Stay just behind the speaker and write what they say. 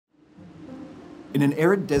In an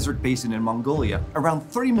arid desert basin in Mongolia, around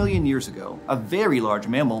 30 million years ago, a very large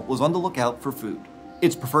mammal was on the lookout for food.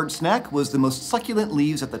 Its preferred snack was the most succulent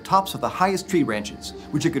leaves at the tops of the highest tree branches,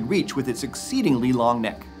 which it could reach with its exceedingly long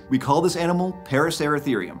neck. We call this animal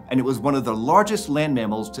Paraceratherium, and it was one of the largest land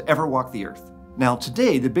mammals to ever walk the earth. Now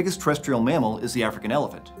today, the biggest terrestrial mammal is the African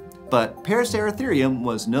elephant. But Paraceratherium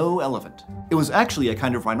was no elephant. It was actually a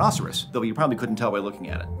kind of rhinoceros, though you probably couldn't tell by looking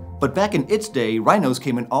at it. But back in its day, rhinos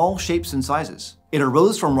came in all shapes and sizes. It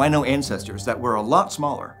arose from rhino ancestors that were a lot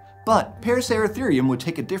smaller. But Paraceratherium would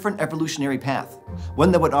take a different evolutionary path,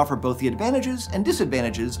 one that would offer both the advantages and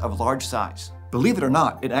disadvantages of large size. Believe it or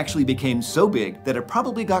not, it actually became so big that it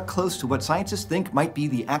probably got close to what scientists think might be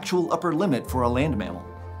the actual upper limit for a land mammal.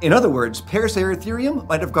 In other words, Paraceratherium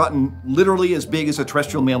might have gotten literally as big as a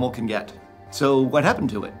terrestrial mammal can get. So what happened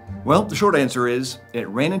to it? Well, the short answer is, it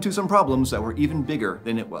ran into some problems that were even bigger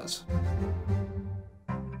than it was.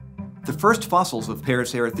 The first fossils of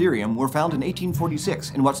Paraceratherium were found in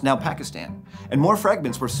 1846 in what's now Pakistan, and more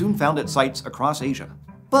fragments were soon found at sites across Asia.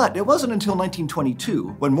 But it wasn't until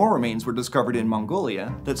 1922, when more remains were discovered in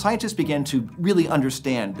Mongolia, that scientists began to really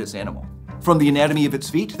understand this animal. From the anatomy of its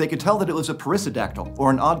feet, they could tell that it was a perissodactyl, or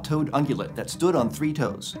an odd-toed ungulate that stood on 3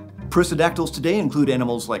 toes. Perissodactyls today include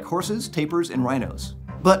animals like horses, tapirs, and rhinos.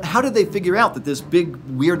 But how did they figure out that this big,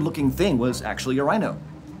 weird-looking thing was actually a rhino?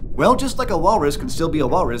 Well, just like a walrus can still be a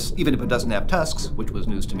walrus, even if it doesn't have tusks, which was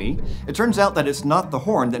news to me, it turns out that it's not the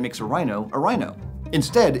horn that makes a rhino a rhino.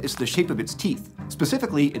 Instead, it's the shape of its teeth,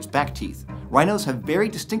 specifically its back teeth. Rhinos have very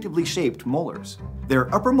distinctively shaped molars.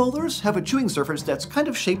 Their upper molars have a chewing surface that's kind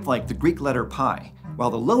of shaped like the Greek letter pi, while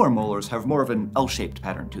the lower molars have more of an L-shaped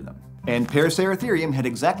pattern to them. And Paraceratherium had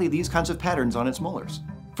exactly these kinds of patterns on its molars.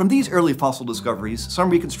 From these early fossil discoveries, some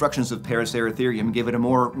reconstructions of Paraceratherium gave it a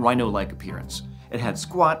more rhino-like appearance. It had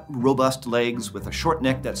squat, robust legs with a short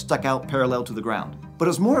neck that stuck out parallel to the ground. But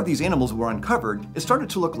as more of these animals were uncovered, it started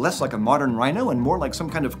to look less like a modern rhino and more like some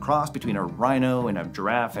kind of cross between a rhino and a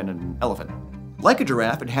giraffe and an elephant. Like a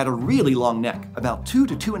giraffe, it had a really long neck, about 2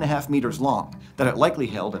 to 2.5 meters long, that it likely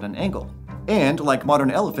held at an angle. And like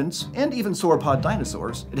modern elephants, and even sauropod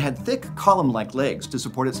dinosaurs, it had thick, column-like legs to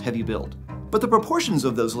support its heavy build. But the proportions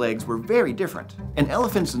of those legs were very different. In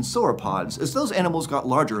elephants and sauropods, as those animals got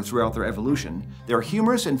larger throughout their evolution, their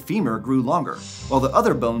humerus and femur grew longer, while the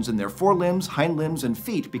other bones in their forelimbs, hind limbs, and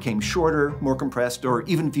feet became shorter, more compressed, or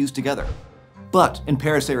even fused together. But in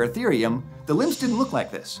Paraceratherium, the limbs didn't look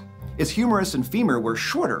like this. Its humerus and femur were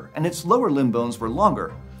shorter, and its lower limb bones were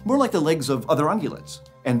longer, more like the legs of other ungulates.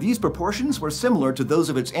 And these proportions were similar to those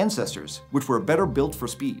of its ancestors, which were better built for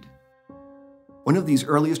speed. One of these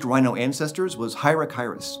earliest rhino ancestors was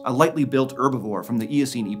Ryde-Collins, a lightly built herbivore from the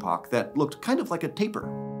Eocene epoch that looked kind of like a tapir.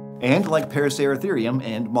 And like Paraceratherium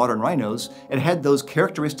and modern rhinos, it had those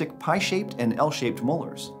characteristic pie-shaped and L-shaped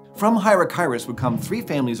molars. From Ryde-Collins would come 3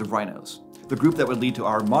 families of rhinos. The group that would lead to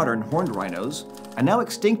our modern horned rhinos, a now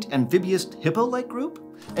extinct amphibious hippo-like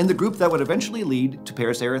group, and the group that would eventually lead to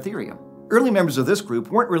Paraceratherium. Early members of this group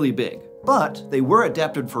weren't really big, but they were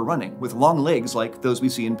adapted for running, with long legs like those we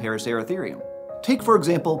see in Paraceratherium. Take, for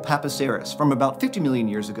example, Papaceras from about 50 million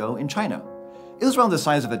years ago in China. It was around the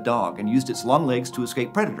size of a dog and used its long legs to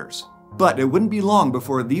escape predators. But it wouldn't be long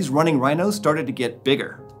before these running rhinos started to get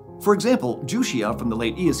bigger. For example, Juxia from the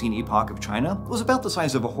late Eocene epoch of China was about the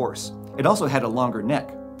size of a horse. It also had a longer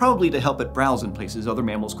neck, probably to help it browse in places other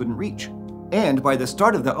mammals couldn't reach. And by the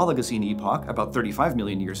start of the Oligocene epoch, about 35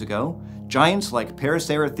 million years ago, giants like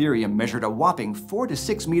Paraceratherium measured a whopping 4 to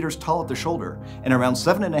 6 meters tall at the shoulder and around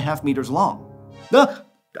 7.5 meters long.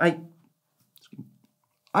 I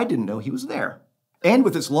didn't know he was there. And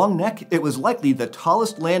with its long neck, it was likely the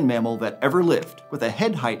tallest land mammal that ever lived, with a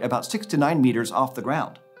head height about 6 to 9 meters off the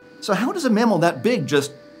ground. So how does a mammal that big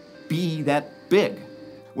just be that big?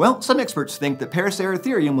 Well, some experts think that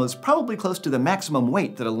Paraceratherium was probably close to the maximum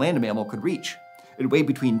weight that a land mammal could reach. It weighed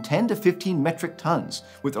between 10 to 15 metric tons,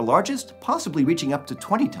 with the largest possibly reaching up to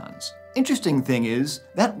 20 tons. Interesting thing is,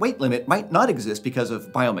 that weight limit might not exist because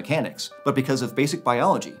of biomechanics, but because of basic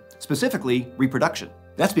biology, specifically reproduction.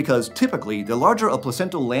 That's because typically, the larger a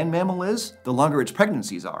placental land mammal is, the longer its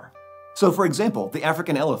pregnancies are. So for example, the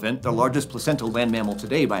African elephant, the largest placental land mammal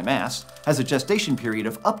today by mass, has a gestation period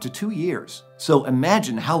of up to 2 years. So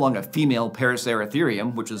imagine how long a female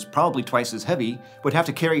Paraceratherium, which is probably twice as heavy, would have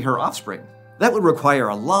to carry her offspring. That would require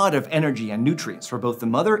a lot of energy and nutrients for both the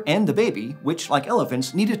mother and the baby, which, like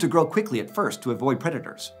elephants, needed to grow quickly at first to avoid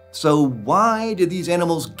predators. So why did these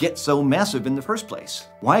animals get so massive in the first place?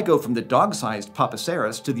 Why go from the dog-sized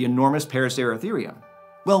Papaceras to the enormous Paraceratherium?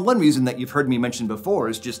 Well, one reason that you've heard me mention before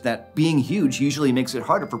is just that being huge usually makes it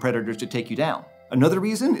harder for predators to take you down. Another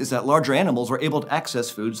reason is that larger animals were able to access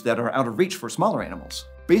foods that are out of reach for smaller animals.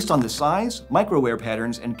 Based on the size, microwear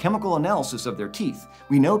patterns, and chemical analysis of their teeth,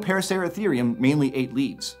 we know Paraceratherium mainly ate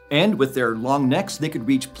leaves. And with their long necks, they could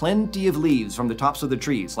reach plenty of leaves from the tops of the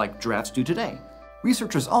trees, like giraffes do today.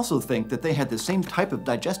 Researchers also think that they had the same type of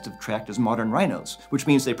digestive tract as modern rhinos, which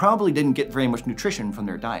means they probably didn't get very much nutrition from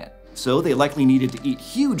their diet. So they likely needed to eat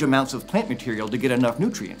huge amounts of plant material to get enough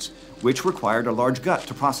nutrients, which required a large gut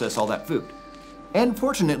to process all that food. And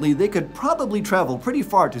fortunately, they could probably travel pretty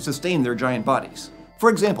far to sustain their giant bodies. For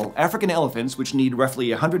example, African elephants, which need roughly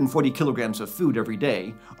 140 kilograms of food every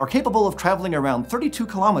day, are capable of traveling around 32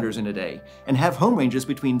 kilometers in a day and have home ranges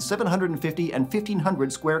between 750 and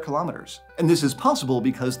 1,500 square kilometers. And this is possible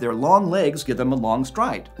because their long legs give them a long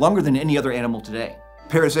stride, longer than any other animal today.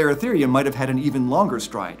 Paraceratherium might have had an even longer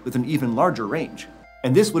stride with an even larger range.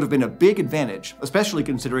 And this would have been a big advantage, especially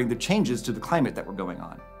considering the changes to the climate that were going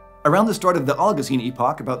on. Around the start of the Oligocene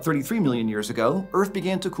epoch, about 33 million years ago, Earth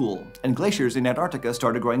began to cool, and glaciers in Antarctica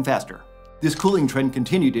started growing faster. This cooling trend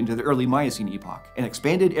continued into the early Miocene epoch, and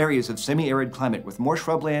expanded areas of semi-arid climate with more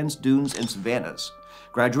shrublands, dunes, and savannas,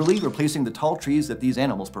 gradually replacing the tall trees that these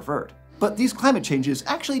animals preferred. But these climate changes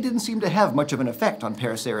actually didn't seem to have much of an effect on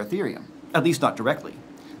Paraceratherium, at least not directly.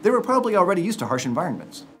 They were probably already used to harsh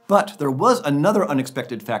environments. But there was another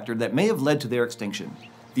unexpected factor that may have led to their extinction: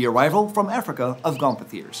 the arrival from Africa of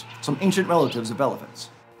gomphotheres, some ancient relatives of elephants.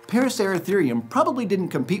 Paraceratherium probably didn't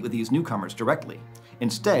compete with these newcomers directly.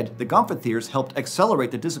 Instead, the gomphotheres helped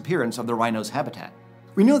accelerate the disappearance of the rhino's habitat.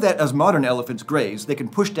 We know that as modern elephants graze, they can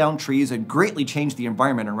push down trees and greatly change the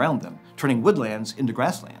environment around them, turning woodlands into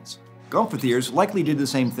grasslands. Gomphotheres likely did the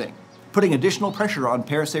same thing, putting additional pressure on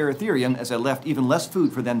Paraceratherium as it left even less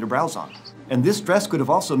food for them to browse on. And this stress could have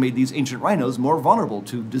also made these ancient rhinos more vulnerable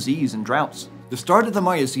to disease and droughts. The start of the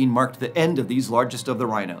Miocene marked the end of these largest of the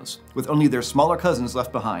rhinos, with only their smaller cousins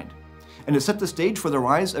left behind. And it set the stage for the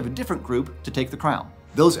rise of a different group to take the crown.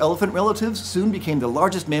 Those elephant relatives soon became the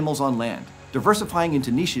largest mammals on land, diversifying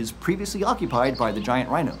into niches previously occupied by the giant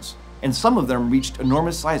rhinos. And some of them reached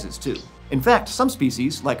enormous sizes too. In fact, some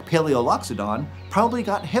species, like Paleoloxodon, probably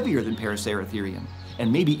got heavier than Paraceratherium,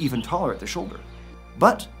 and maybe even taller at the shoulder.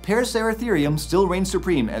 But Paraceratherium still reigns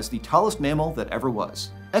supreme as the tallest mammal that ever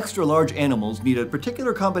was. Extra-large animals need a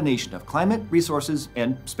particular combination of climate, resources,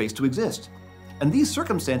 and space to exist. And these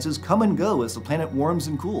circumstances come and go as the planet warms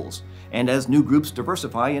and cools, and as new groups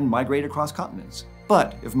diversify and migrate across continents.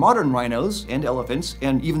 But if modern rhinos and elephants,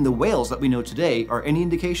 and even the whales that we know today, are any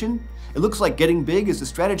indication, it looks like getting big is a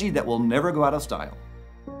strategy that will never go out of style.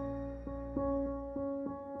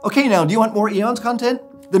 Okay, now, do you want more Eons content?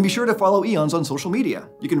 Then be sure to follow Eons on social media.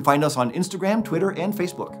 You can find us on Instagram, Twitter, and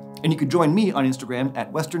Facebook. And you can join me on Instagram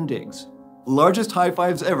at Western Digs. Largest high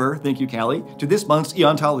fives ever, thank you, Callie, to this month's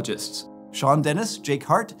Eontologists: Sean Dennis, Jake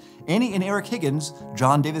Hart, Annie and Eric Higgins,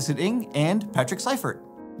 John Davison Ing, and Patrick Seifert.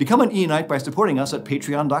 Become an Eonite by supporting us at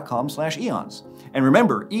patreon.com/eons. And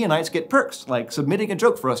remember, Eonites get perks, like submitting a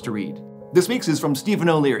joke for us to read. This week's is from Stephen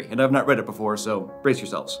O'Leary, and I've not read it before, so brace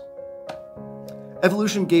yourselves.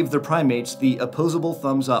 Evolution gave the primates the opposable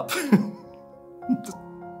thumbs up.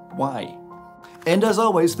 Why? And as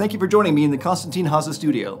always, thank you for joining me in the Konstantin Haase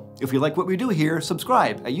studio. If you like what we do here,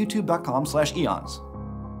 subscribe at youtube.com/eons.